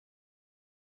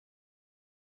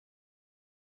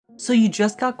So you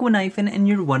just got Guinaifen and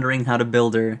you're wondering how to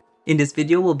build her. In this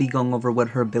video we'll be going over what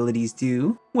her abilities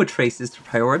do, what traces to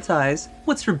prioritize,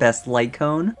 what's her best light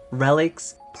cone,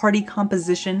 relics, party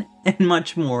composition, and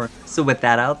much more. So with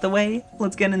that out the way,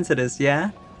 let's get into this,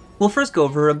 yeah? We'll first go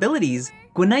over her abilities.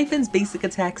 Guinaifen's basic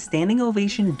attack Standing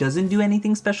Ovation doesn't do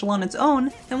anything special on its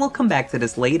own, and we'll come back to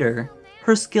this later.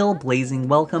 Her skill Blazing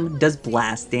Welcome does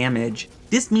blast damage.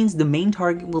 This means the main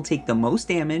target will take the most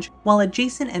damage, while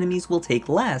adjacent enemies will take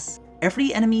less.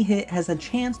 Every enemy hit has a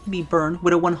chance to be burned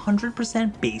with a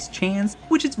 100% base chance,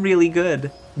 which is really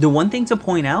good. The one thing to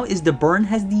point out is the burn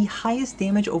has the highest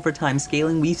damage over time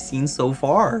scaling we've seen so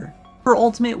far. Her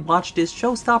ultimate Watch This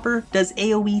Showstopper does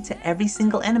AoE to every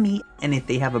single enemy, and if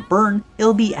they have a burn,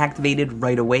 it'll be activated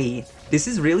right away. This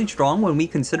is really strong when we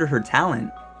consider her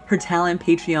talent. Her talent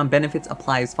Patreon benefits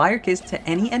applies Firekiss to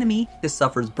any enemy that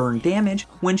suffers burn damage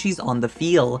when she's on the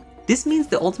field. This means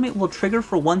the ultimate will trigger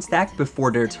for one stack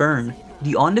before their turn.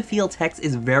 The on the field text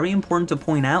is very important to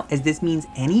point out, as this means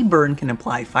any burn can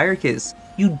apply Firekiss.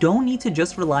 You don't need to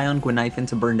just rely on Guinaifen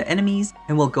to burn the enemies,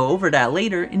 and we'll go over that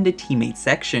later in the teammate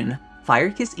section.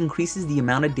 Firekiss increases the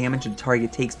amount of damage the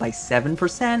target takes by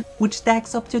 7%, which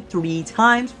stacks up to 3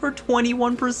 times for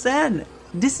 21%.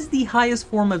 This is the highest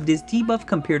form of this debuff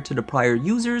compared to the prior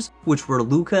users, which were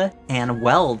Luca and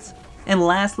Welds. And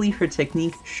lastly, her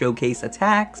technique Showcase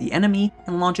attacks the enemy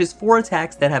and launches 4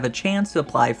 attacks that have a chance to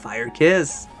apply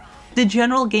Firekiss. The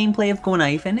general gameplay of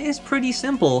Guinaifen is pretty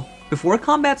simple. Before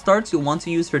combat starts, you'll want to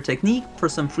use her technique for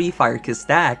some free Firekiss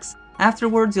stacks.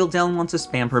 Afterwards, you'll then want to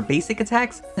spam her basic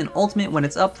attacks and ultimate when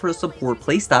it's up for a support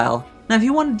playstyle. Now if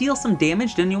you want to deal some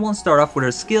damage, then you'll want to start off with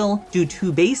her skill, do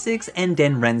 2 basics, and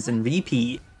then Rens and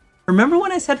repeat. Remember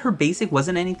when I said her basic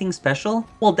wasn't anything special?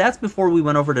 Well, that's before we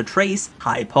went over to Trace,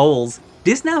 High Poles.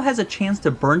 This now has a chance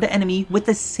to burn the enemy with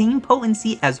the same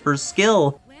potency as her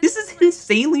skill. This is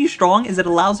insanely strong, as it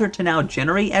allows her to now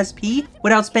generate SP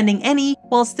without spending any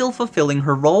while still fulfilling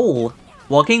her role.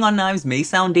 Walking on knives may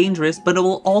sound dangerous, but it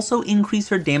will also increase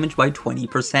her damage by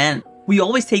 20%. We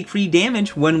always take free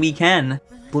damage when we can.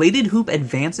 Bladed Hoop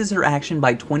advances her action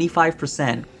by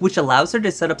 25%, which allows her to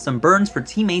set up some burns for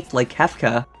teammates like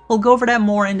Kefka. We'll go over that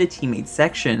more in the teammates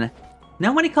section.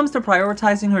 Now when it comes to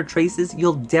prioritizing her traces,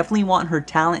 you'll definitely want her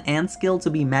talent and skill to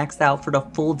be maxed out for the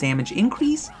full damage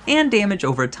increase and damage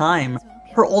over time.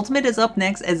 Her ultimate is up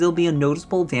next, as it'll be a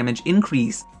noticeable damage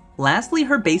increase. Lastly,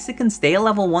 her basic can stay at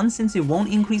level 1 since it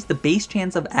won't increase the base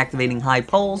chance of activating High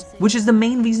Poles, which is the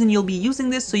main reason you'll be using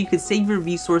this, so you could save your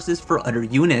resources for other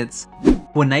units.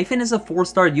 Guinaifen is a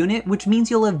 4-star unit, which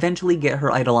means you'll eventually get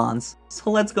her Eidolons.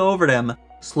 So let's go over them.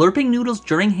 Slurping noodles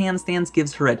during handstands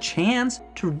gives her a chance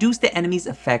to reduce the enemy's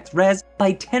effect res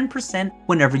by 10%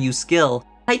 whenever you skill.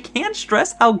 I can't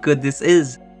stress how good this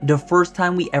is. The first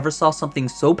time we ever saw something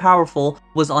so powerful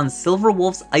was on Silver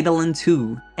Wolf's Eidolon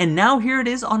 2, and now here it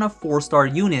is on a 4-star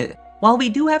unit. While we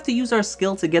do have to use our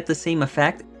skill to get the same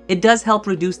effect, it does help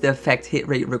reduce the effect hit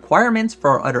rate requirements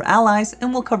for our other allies,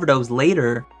 and we'll cover those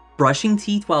later. Brushing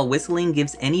teeth while whistling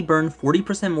gives any burn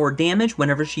 40% more damage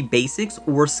whenever she basics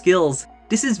or skills.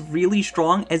 This is really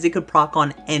strong, as it could proc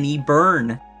on any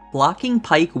burn. Blocking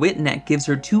Pike with Neck gives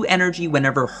her 2 energy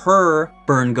whenever her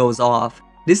burn goes off.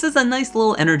 This is a nice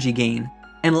little energy gain.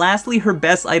 And lastly, her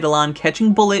best Eidolon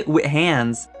Catching Bullet with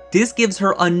Hands. This gives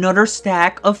her another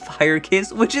stack of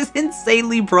Firekiss, which is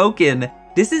insanely broken.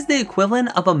 This is the equivalent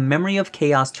of a Memory of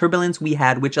Chaos Turbulence we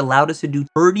had, which allowed us to do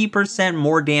 30%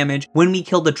 more damage when we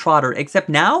killed the Trotter, except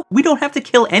now we don't have to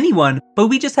kill anyone, but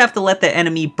we just have to let the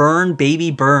enemy burn baby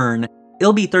burn.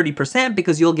 It'll be 30%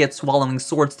 because you'll get Swallowing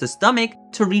Swords to Stomach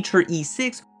to reach her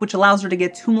E6, which allows her to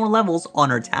get 2 more levels on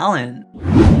her talent.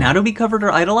 Now that we covered her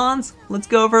Eidolons, let's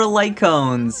go over her light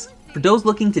cones. For those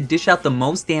looking to dish out the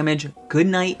most damage, Good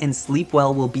Night and Sleep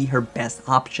Well will be her best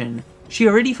option. She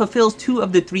already fulfills 2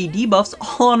 of the 3 debuffs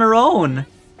all on her own.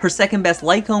 Her second best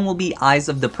light cone will be Eyes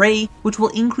of the Prey, which will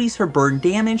increase her burn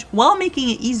damage while making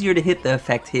it easier to hit the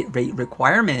effect hit rate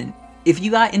requirement. If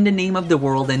you got In the Name of the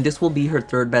World, then this will be her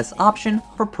 3rd best option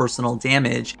for personal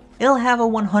damage. It'll have a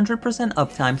 100%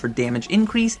 uptime for damage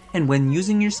increase, and when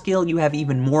using your skill you have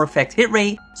even more effect hit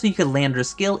rate, so you can land her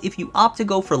skill if you opt to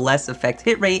go for less effect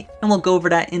hit rate, and we'll go over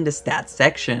that in the stats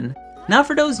section. Now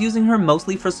for those using her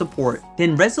mostly for support,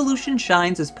 then Resolution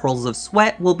Shines as Pearls of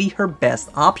Sweat will be her best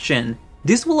option.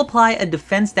 This will apply a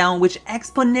defense down which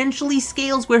exponentially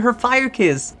scales with her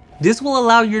Firekiss. This will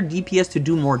allow your DPS to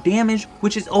do more damage,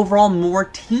 which is overall more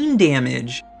team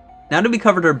damage. Now that we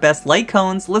covered her best light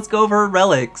cones, let's go over her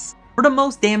relics. For the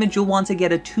most damage, you'll want to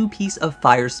get a 2-piece of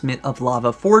Firesmith of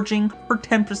Lava Forging for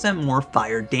 10% more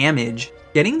fire damage.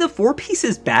 Getting the 4-piece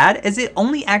is bad as it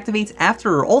only activates after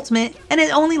her ultimate and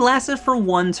it only lasted for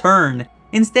 1 turn.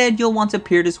 Instead, you'll want to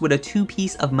pair this with a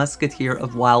 2-piece of Musketeer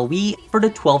of Wild Wheat for the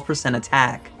 12%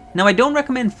 attack. Now I don't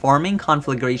recommend farming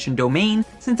Conflagration Domain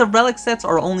since the relic sets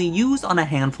are only used on a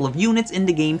handful of units in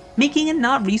the game, making it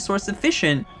not resource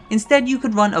efficient. Instead, you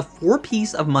could run a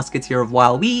 4-piece of Musketeer of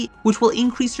Wild Wheat, which will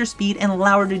increase your speed and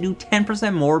allow her to do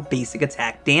 10% more basic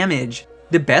attack damage.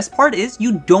 The best part is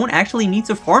you don't actually need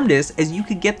to farm this as you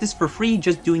could get this for free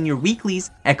just doing your weekly's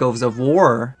Echoes of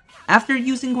War. After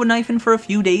using Guinaifen for a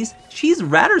few days, she's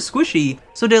rather squishy,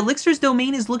 so the Elixir's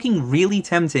domain is looking really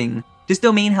tempting. This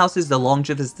domain houses the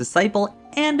Longevous Disciple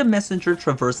and the Messenger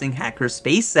Traversing Hacker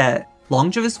space set.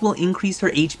 Longevous will increase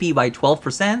her HP by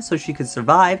 12% so she could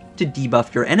survive to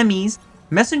debuff your enemies.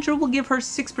 Messenger will give her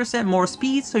 6% more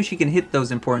speed so she can hit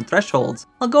those important thresholds.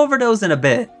 I'll go over those in a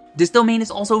bit. This domain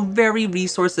is also very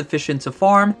resource efficient to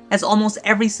farm, as almost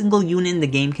every single unit in the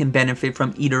game can benefit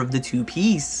from either of the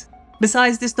 2-piece.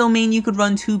 Besides this domain, you could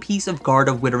run 2-piece of Guard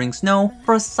of Withering Snow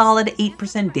for a solid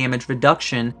 8% damage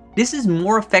reduction. This is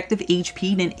more effective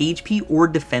HP than HP or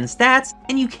defense stats,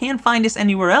 and you can't find this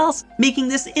anywhere else, making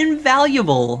this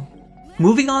invaluable.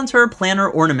 Moving on to her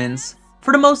Planar ornaments.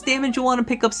 For the most damage, you'll want to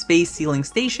pick up Space Sealing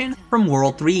Station from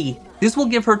World 3. This will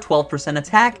give her 12%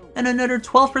 attack and another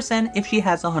 12% if she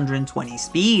has 120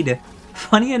 speed.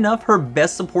 Funny enough, her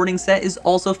best supporting set is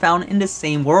also found in the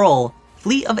same world.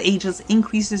 Fleet of Aegis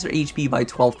increases her HP by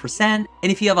 12%,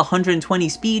 and if you have 120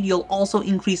 speed, you'll also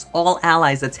increase all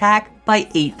allies' attack by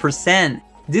 8%.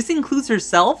 This includes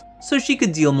herself, so she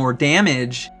could deal more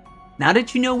damage. Now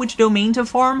that you know which domain to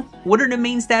farm, what are the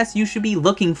main stats you should be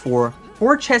looking for?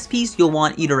 For chest piece, you'll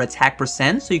want either attack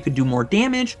percent so you could do more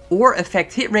damage, or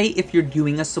effect hit rate if you're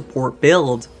doing a support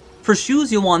build. For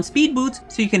shoes, you'll want speed boots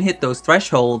so you can hit those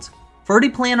thresholds. For the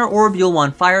Planar Orb, you'll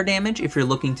want fire damage if you're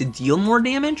looking to deal more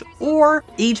damage, or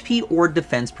HP or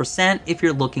defense percent if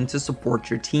you're looking to support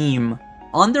your team.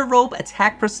 On the rope,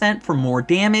 attack percent for more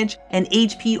damage, and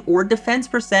HP or defense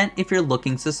percent if you're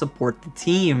looking to support the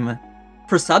team.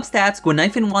 For substats,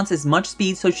 Guinaifen wants as much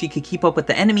speed so she could keep up with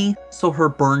the enemy, so her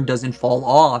burn doesn't fall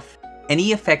off.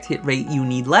 Any effect hit rate you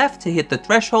need left to hit the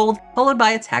threshold, followed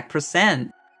by attack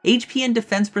percent. HP and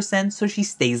defense percent so she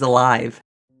stays alive.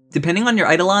 Depending on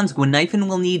your Eidolons, Guinaifen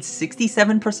will need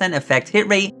 67% effect hit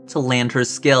rate to land her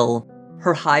skill.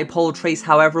 Her high pole trace,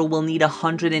 however, will need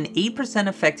 108%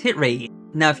 effect hit rate.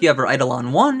 Now if you have her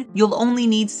Eidolon 1, you'll only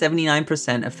need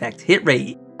 79% effect hit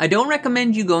rate. I don't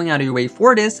recommend you going out of your way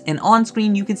for this, and on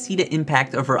screen you can see the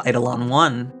impact of her Eidolon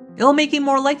 1. It'll make it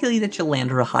more likely that you'll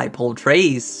land her high pole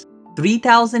trace.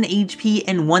 3000 HP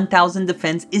and 1000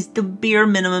 defense is the bare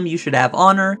minimum you should have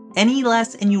on her. Any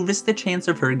less and you risk the chance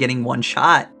of her getting one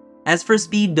shot. As for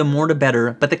speed, the more the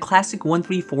better, but the classic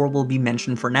 134 will be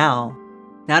mentioned for now.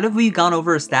 Now that we've gone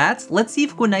over her stats, let's see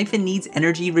if Guinaifen needs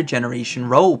energy regeneration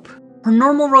rope. Her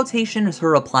normal rotation is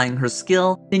her applying her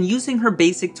skill, then using her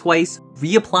basic twice,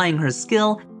 reapplying her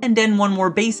skill, and then one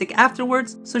more basic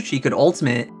afterwards so she could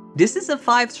ultimate. This is a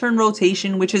 5-turn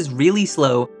rotation which is really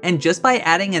slow, and just by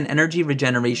adding an energy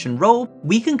regeneration rope,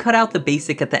 we can cut out the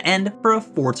basic at the end for a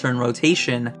 4-turn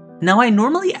rotation. Now I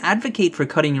normally advocate for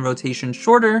cutting your rotation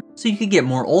shorter so you could get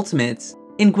more ultimates.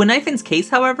 In Guinaifen's case,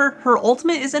 however, her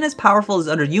ultimate isn't as powerful as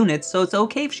other units, so it's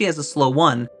okay if she has a slow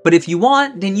one. But if you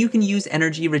want, then you can use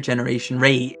energy regeneration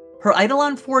rate. Her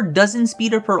Eidolon 4 doesn't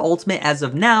speed up her ultimate as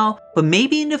of now, but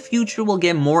maybe in the future we'll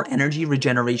get more energy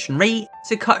regeneration rate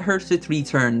to cut her to 3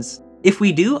 turns. If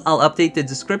we do, I'll update the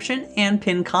description and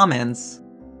pin comments.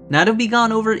 Now that we've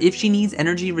gone over if she needs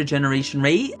energy regeneration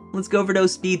rate, let's go over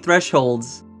those speed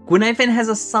thresholds. Guinaifen has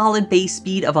a solid base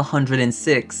speed of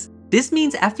 106. This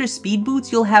means after speed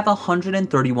boots you'll have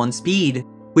 131 speed.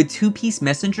 With 2-piece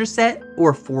messenger set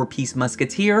or 4-piece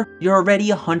musketeer, you're already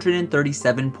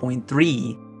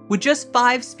 137.3. With just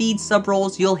 5 speed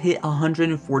sub-rolls, you'll hit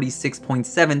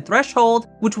 146.7 threshold,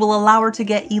 which will allow her to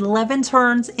get 11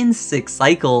 turns in 6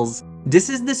 cycles. This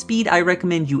is the speed I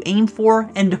recommend you aim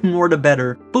for, and the more the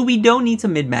better, but we don't need to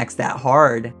min-max that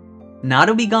hard. Now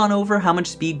that we've gone over how much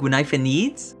speed Guinaifen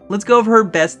needs, let's go over her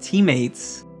best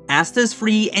teammates. Asta's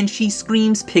free and she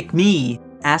screams "pick me."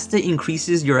 Asta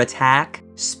increases your attack,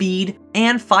 speed,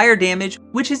 and fire damage,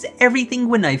 which is everything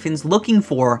Guinaifen's looking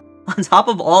for. On top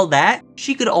of all that,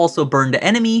 she could also burn the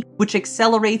enemy, which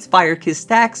accelerates Firekiss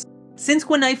stacks. Since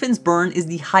Guinaifen's burn is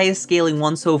the highest scaling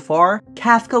one so far,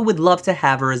 Kafka would love to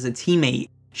have her as a teammate.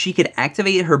 She could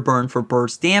activate her burn for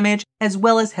burst damage, as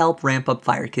well as help ramp up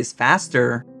Firekiss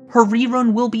faster. Her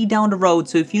rerun will be down the road,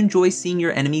 so if you enjoy seeing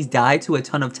your enemies die to a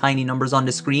ton of tiny numbers on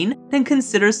the screen, then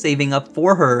consider saving up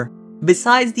for her.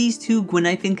 Besides these two,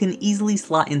 Guinaifen can easily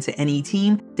slot into any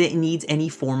team that needs any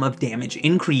form of damage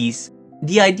increase.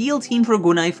 The ideal team for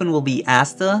Guinaifen will be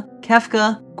Asta,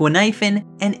 Kefka, Guinaifen,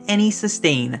 and any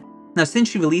sustain. Now since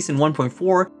she released in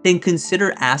 1.4, then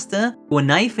consider Asta,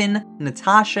 Guinaifen,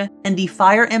 Natasha, and the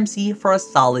Fire MC for a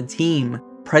solid team.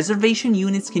 Preservation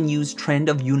units can use Trend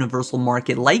of Universal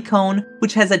Market Light Cone,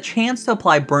 which has a chance to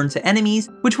apply burn to enemies,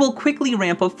 which will quickly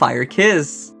ramp up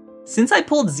Firekiss. Since I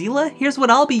pulled Zila, here's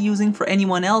what I'll be using for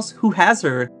anyone else who has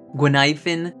her.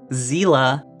 Guinaifen,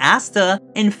 Zila, Asta,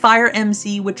 and Fire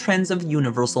MC with Trends of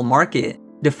Universal Market.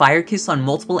 The Firekiss on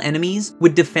multiple enemies,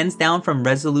 with defense down from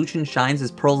Resolution Shines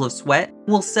as Pearls of Sweat,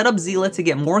 will set up Zila to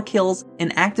get more kills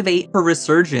and activate her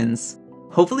Resurgence.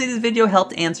 Hopefully this video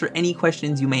helped answer any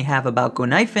questions you may have about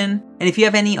Guinaifen, and if you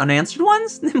have any unanswered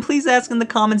ones, then please ask in the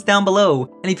comments down below.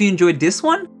 And if you enjoyed this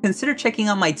one, consider checking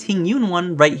out my Ting Yun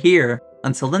one right here.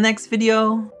 Until the next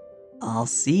video, I'll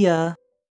see ya.